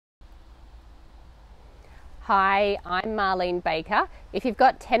Hi, I'm Marlene Baker. If you've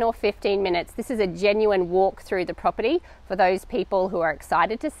got 10 or 15 minutes, this is a genuine walk through the property for those people who are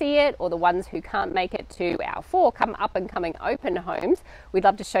excited to see it or the ones who can't make it to our 4 up and coming open homes. We'd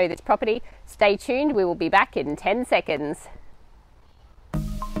love to show you this property. Stay tuned, we will be back in 10 seconds. I'm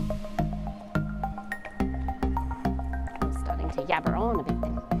starting to yabber on a bit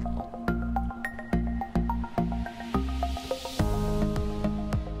then.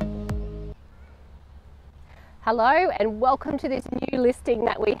 Hello and welcome to this new listing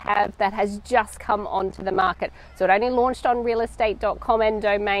that we have that has just come onto the market. So it only launched on realestate.com and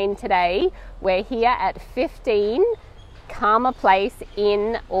domain today. We're here at 15 Calibre Place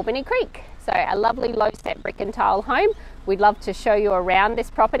in Albany Creek. So a lovely low set brick and tile home. We'd love to show you around this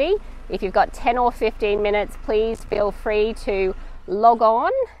property. If you've got 10 or 15 minutes, please feel free to log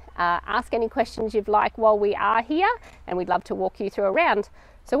on, ask any questions you'd like while we are here, and we'd love to walk you through around.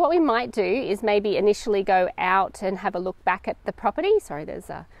 So what we might do is maybe initially go out and have a look back at the property. Sorry, there's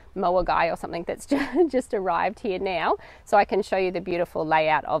a mower guy or something that's just arrived here now, so I can show you the beautiful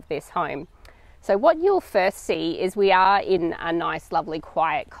layout of this home. So what you'll first see is we are in a nice, lovely,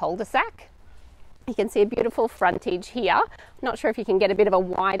 quiet cul-de-sac. You can see a beautiful frontage here. I'm not sure if you can get a bit of a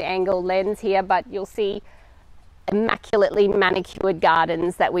wide angle lens here, but you'll see immaculately manicured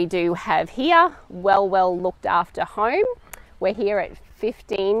gardens that we do have here. Well looked after home. We're here at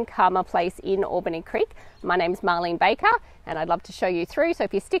 15 Calibre Place in Albany Creek. My name's Marlene Baker and I'd love to show you through. So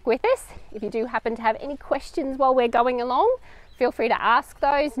if you stick with us, if you do happen to have any questions while we're going along, feel free to ask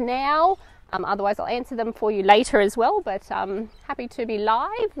those now. Otherwise I'll answer them for you later as well, but happy to be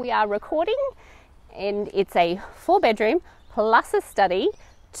live. We are recording and it's a 4-bedroom plus a study,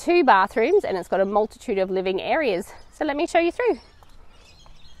 2 bathrooms, and it's got a multitude of living areas. So let me show you through.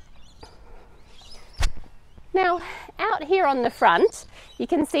 Now, out here on the front, you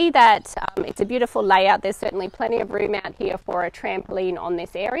can see that it's a beautiful layout. There's certainly plenty of room out here for a trampoline on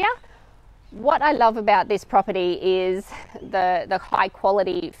this area. What I love about this property is the high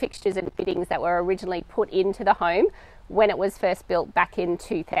quality fixtures and fittings that were originally put into the home when it was first built back in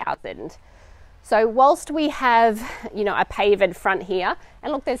 2000. So whilst we have, a paved front here,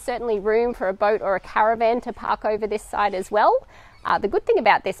 and look, there's certainly room for a boat or a caravan to park over this side as well. The good thing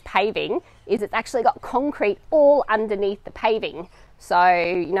about this paving is it's actually got concrete all underneath the paving. So,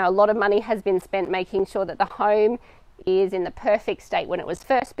 a lot of money has been spent making sure that the home is in the perfect state when it was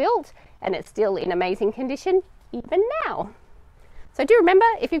first built, and it's still in amazing condition even now. So do remember,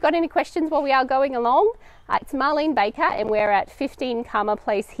 if you've got any questions while we are going along, it's Marlene Baker and we're at 15 Calibre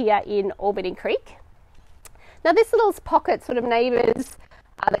Place here in Albany Creek. Now this little pocket sort of neighbours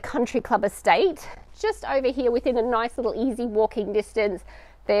the Country Club estate. Just over here within a nice little easy walking distance,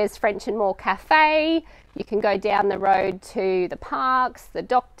 there's French and More Cafe. You can go down the road to the parks, the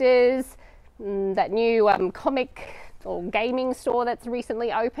doctors, that new comic or gaming store that's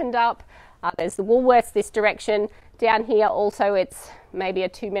recently opened up. There's the Woolworths this direction. Down here also it's maybe a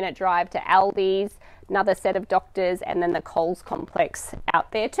 2-minute drive to Aldi's, another set of doctors, and then the Coles complex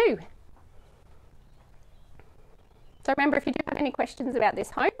out there too. So remember, if you do have any questions about this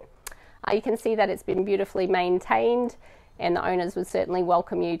home, you can see that it's been beautifully maintained and the owners would certainly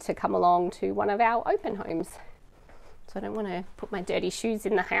welcome you to come along to one of our open homes. So I don't want to put my dirty shoes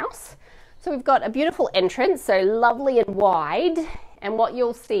in the house. So we've got a beautiful entrance, so lovely and wide. And what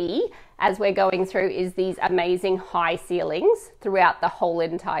you'll see as we're going through is these amazing high ceilings throughout the whole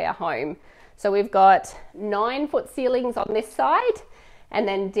entire home. So we've got 9-foot ceilings on this side, and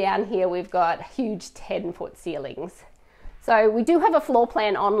then down here we've got huge 10-foot ceilings. So we do have a floor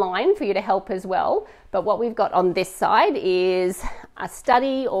plan online for you to help as well, but what we've got on this side is a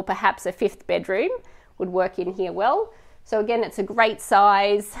study or perhaps a 5th bedroom would work in here well. So again, it's a great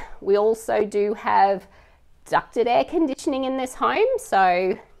size. We also do have ducted air conditioning in this home,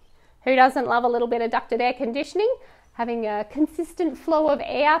 so who doesn't love a little bit of ducted air conditioning? Having a consistent flow of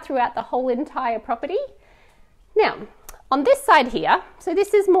air throughout the whole entire property. Now, on this side here, so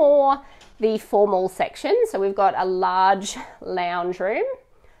this is more the formal section. So we've got a large lounge room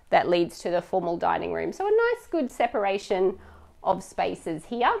that leads to the formal dining room. So a nice good separation of spaces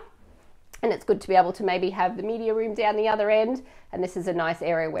here. And it's good to be able to maybe have the media room down the other end. And this is a nice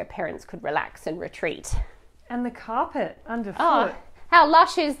area where parents could relax and retreat. And the carpet underfoot. Oh, how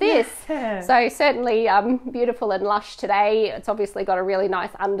lush is this? Yeah. So certainly beautiful and lush today. It's obviously got a really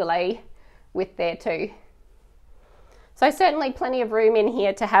nice underlay width there too. So certainly plenty of room in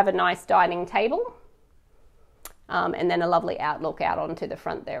here to have a nice dining table. And then a lovely outlook out onto the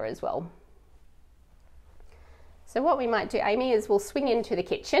front there as well. So what we might do, Amy, is we'll swing into the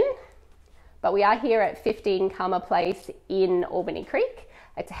kitchen. But we are here at 15 Calibre Place in Albany Creek.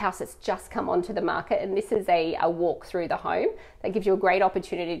 It's a house that's just come onto the market, and this is a walk through the home that gives you a great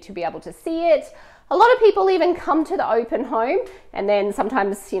opportunity to be able to see it. A lot of people even come to the open home, and then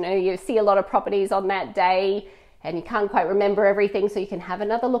sometimes, you know, you see a lot of properties on that day and you can't quite remember everything, so you can have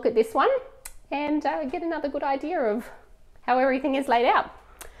another look at this one and get another good idea of how everything is laid out.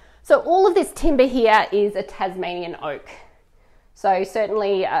 So all of this timber here is a Tasmanian oak. So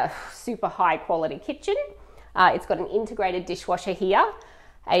certainly a super high quality kitchen. It's got an integrated dishwasher here,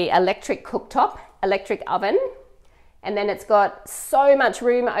 a electric cooktop, electric oven, and then it's got so much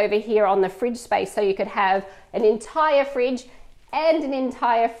room over here on the fridge space, so you could have an entire fridge and an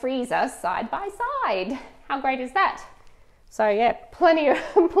entire freezer side by side. How great is that? So yeah, plenty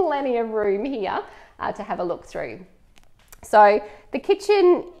of room here to have a look through. So the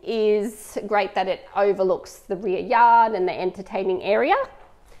kitchen is great that it overlooks the rear yard and the entertaining area.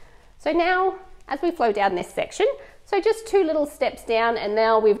 So now, as we flow down this section, so just 2 little steps down, and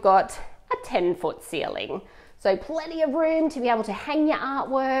now we've got a 10-foot ceiling. So plenty of room to be able to hang your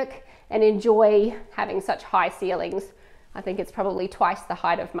artwork and enjoy having such high ceilings. I think it's probably twice the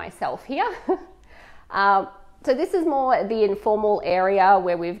height of myself here. So this is more the informal area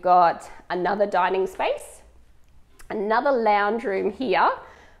where we've got another dining space, another lounge room here.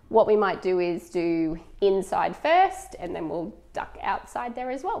 What we might do is do inside first, and then we'll duck outside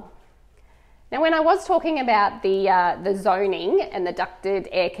there as well. Now, when I was talking about the zoning and the ducted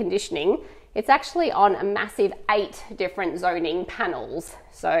air conditioning, it's actually on a massive 8 different zoning panels.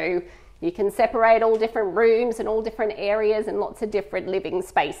 So you can separate all different rooms and all different areas and lots of different living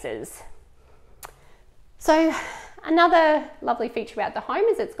spaces. So another lovely feature about the home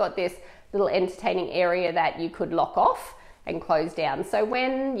is it's got this little entertaining area that you could lock off and close down. So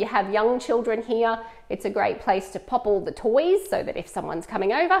when you have young children here, it's a great place to pop all the toys, so that if someone's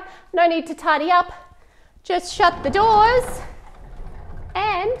coming over, no need to tidy up, just shut the doors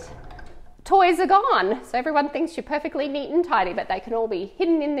and toys are gone. So everyone thinks you're perfectly neat and tidy, but they can all be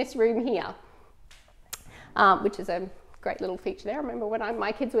hidden in this room here, which is a great little feature there. I remember when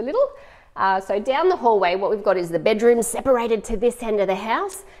my kids were little. So down the hallway, what we've got is the bedroom separated to this end of the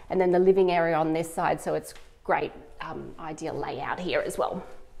house, and then the living area on this side. So it's great, ideal layout here as well.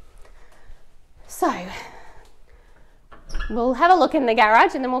 So we'll have a look in the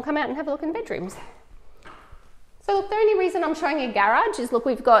garage, and then we'll come out and have a look in the bedrooms. So look, the only reason I'm showing a garage is, look,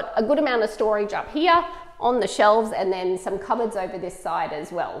 we've got a good amount of storage up here on the shelves, and then some cupboards over this side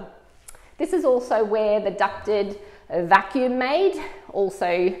as well. This is also where the ducted vacuum maid,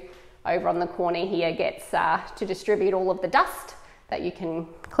 also over on the corner here, gets to distribute all of the dust that you can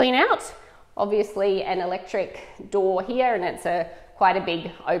clean out. Obviously an electric door here, and it's quite a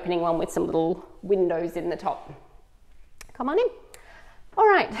big opening one with some little windows in the top. Come on in. All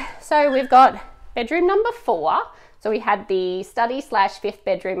right, so we've got bedroom number 4. So we had the study / 5th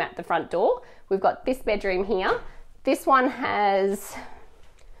bedroom at the front door. We've got this bedroom here. This one has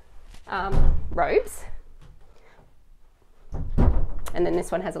robes. And then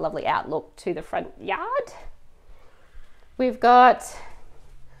this one has a lovely outlook to the front yard. We've got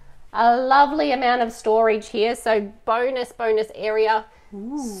a lovely amount of storage here. So bonus area,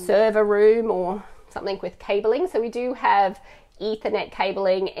 server room or something with cabling. So we do have Ethernet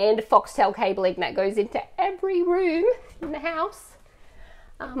cabling and Foxtel cabling that goes into every room in the house.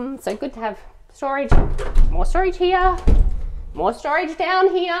 So good to have storage. More storage here, more storage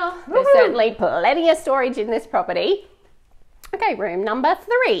down here. There's certainly plenty of storage in this property. Okay, room number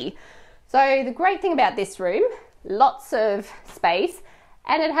 3. So the great thing about this room, lots of space,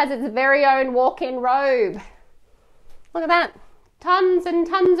 and it has its very own walk-in robe. Look at that, tons and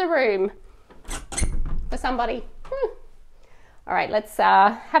tons of room for somebody. All right, let's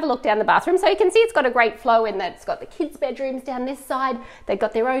have a look down the bathroom. So you can see it's got a great flow in that it's got the kids' bedrooms down this side. They've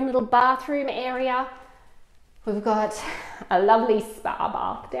got their own little bathroom area. We've got a lovely spa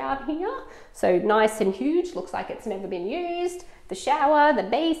bath down here. So nice and huge, looks like it's never been used. The shower, the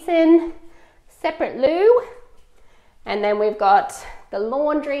basin, separate loo. And then we've got the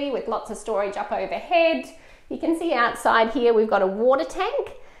laundry with lots of storage up overhead. You can see outside here we've got a water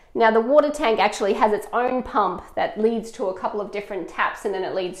tank. Now the water tank actually has its own pump that leads to a couple of different taps, and then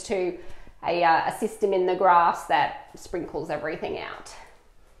it leads to a system in the grass that sprinkles everything out.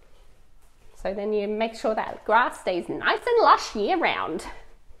 So then you make sure that grass stays nice and lush year round.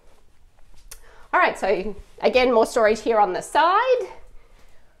 All right, so again, more storage here on the side.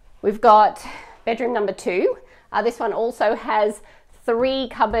 We've got bedroom number 2. This one also has 3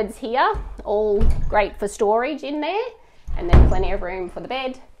 cupboards here, all great for storage in there, and then plenty of room for the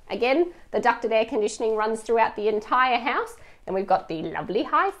bed. Again, the ducted air conditioning runs throughout the entire house, and we've got the lovely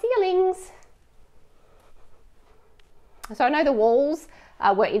high ceilings. So I know the walls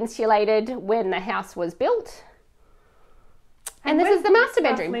were insulated when the house was built. And this is the master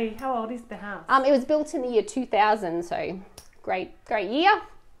bedroom. Roughly, how old is the house? It was built in the year 2000, so great year.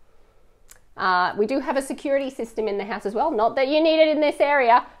 We do have a security system in the house as well. Not that you need it in this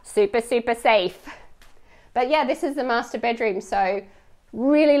area. Super safe. But yeah, this is the master bedroom. So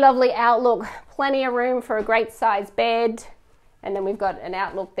really lovely outlook. Plenty of room for a great sized bed. And then we've got an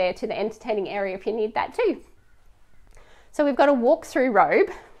outlook there to the entertaining area if you need that too. So we've got a walk-through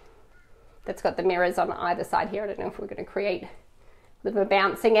robe that's got the mirrors on either side here. I don't know if we're going to create a bit of a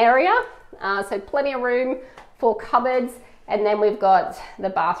bouncing area. So plenty of room for cupboards. And then we've got the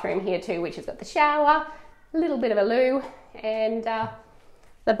bathroom here too, which has got the shower, a little bit of a loo, and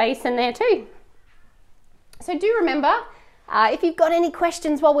the basin there too. So do remember, if you've got any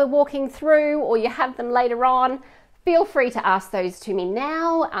questions while we're walking through or you have them later on, feel free to ask those to me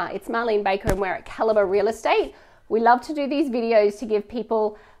now. It's Marlene Baker and we're at Calibre Real Estate. We love to do these videos to give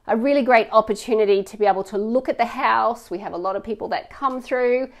people a really great opportunity to be able to look at the house. We have a lot of people that come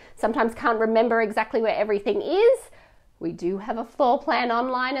through, sometimes can't remember exactly where everything is. We do have a floor plan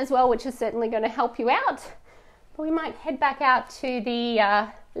online as well, which is certainly going to help you out. But we might head back out to the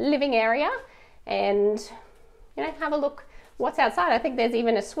living area and have a look what's outside. I think there's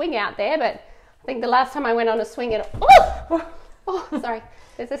even a swing out there, but I think the last time I went on a swing sorry.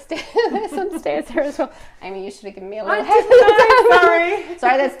 There's some stairs there as well. Amy, you should have given me a little Sorry.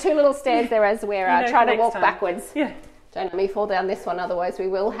 Sorry, there's two little stairs there as we're trying to walk backwards. Yeah. Don't let me fall down this one, otherwise we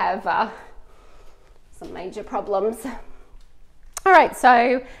will have some major problems. All right,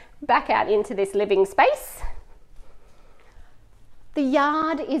 so back out into this living space. The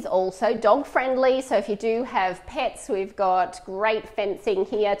yard is also dog friendly, so if you do have pets, we've got great fencing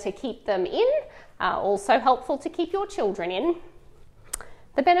here to keep them in. Also helpful to keep your children in.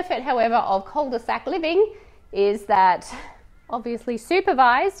 The benefit, however, of cul-de-sac living is that obviously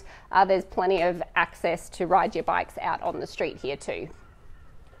supervised, there's plenty of access to ride your bikes out on the street here too.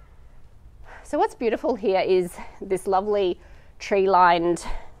 So what's beautiful here is this lovely tree-lined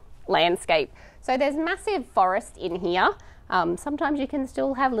landscape. So there's massive forest in here. Sometimes you can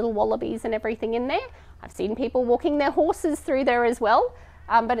still have little wallabies and everything in there. I've seen people walking their horses through there as well.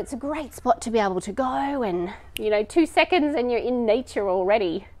 But it's a great spot to be able to go and, 2 seconds and you're in nature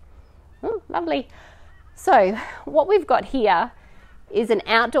already. Oh, lovely. So what we've got here is an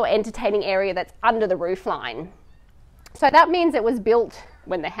outdoor entertaining area that's under the roof line. So that means it was built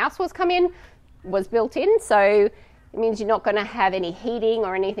when the house was built in. So it means you're not going to have any heating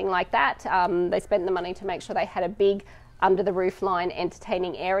or anything like that. They spent the money to make sure they had a big under the roof line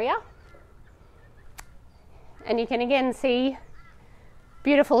entertaining area. And you can again see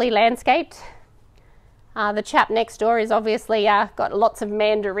beautifully landscaped. The chap next door is obviously got lots of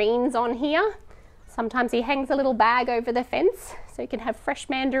mandarins on here. Sometimes he hangs a little bag over the fence so you can have fresh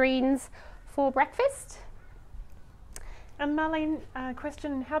mandarins for breakfast. And Marlene,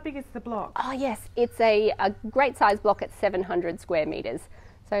 question, how big is the block? Oh yes, it's a great size block at 700 square metres.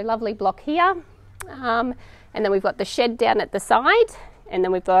 So lovely block here. And then we've got the shed down at the side, and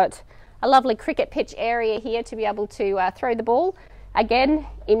then we've got a lovely cricket pitch area here to be able to throw the ball. Again,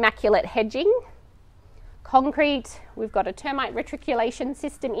 immaculate hedging, concrete. We've got a termite retriculation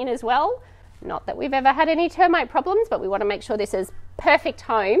system in as well. Not that we've ever had any termite problems, but we want to make sure this is perfect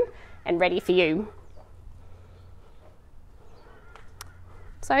home and ready for you.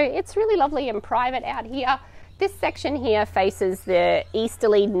 So it's really lovely and private out here. This section here faces the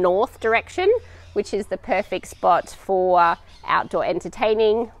easterly north direction, which is the perfect spot for outdoor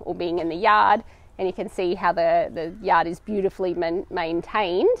entertaining or being in the yard. And you can see how the yard is beautifully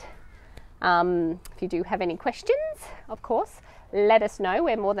maintained. If you do have any questions, of course, let us know.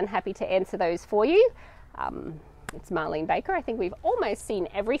 We're more than happy to answer those for you. It's Marlene Baker. I think we've almost seen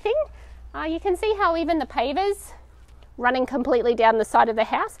everything. You can see how even the pavers running completely down the side of the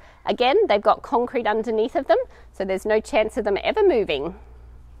house. Again, they've got concrete underneath of them, so there's no chance of them ever moving.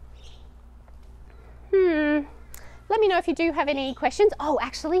 Let me know if you do have any questions. Oh,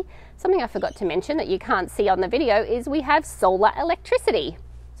 actually, something I forgot to mention that you can't see on the video is we have solar electricity.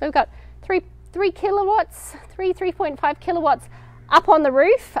 So we've got 3 kilowatts, 3.5 kilowatts up on the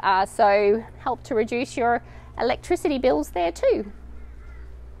roof, so help to reduce your electricity bills there too.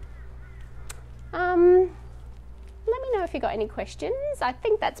 Let me know if you got any questions. I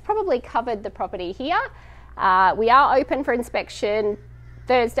think that's probably covered the property here. We are open for inspection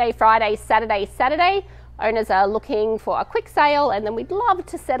Thursday, Friday, Saturday. Owners are looking for a quick sale, and then we'd love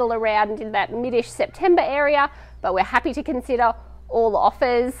to settle around in that mid-ish September area, but we're happy to consider all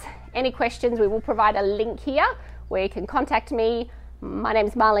offers. Any questions, we will provide a link here where you can contact me. My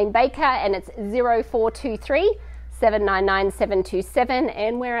name's Marlene Baker, and it's 0423 799 727,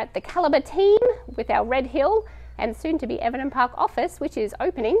 and we're at the Calibre team with our Red Hill and soon to be Everton Park office, which is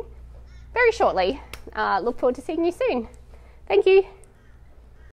opening very shortly. Look forward to seeing you soon. Thank you.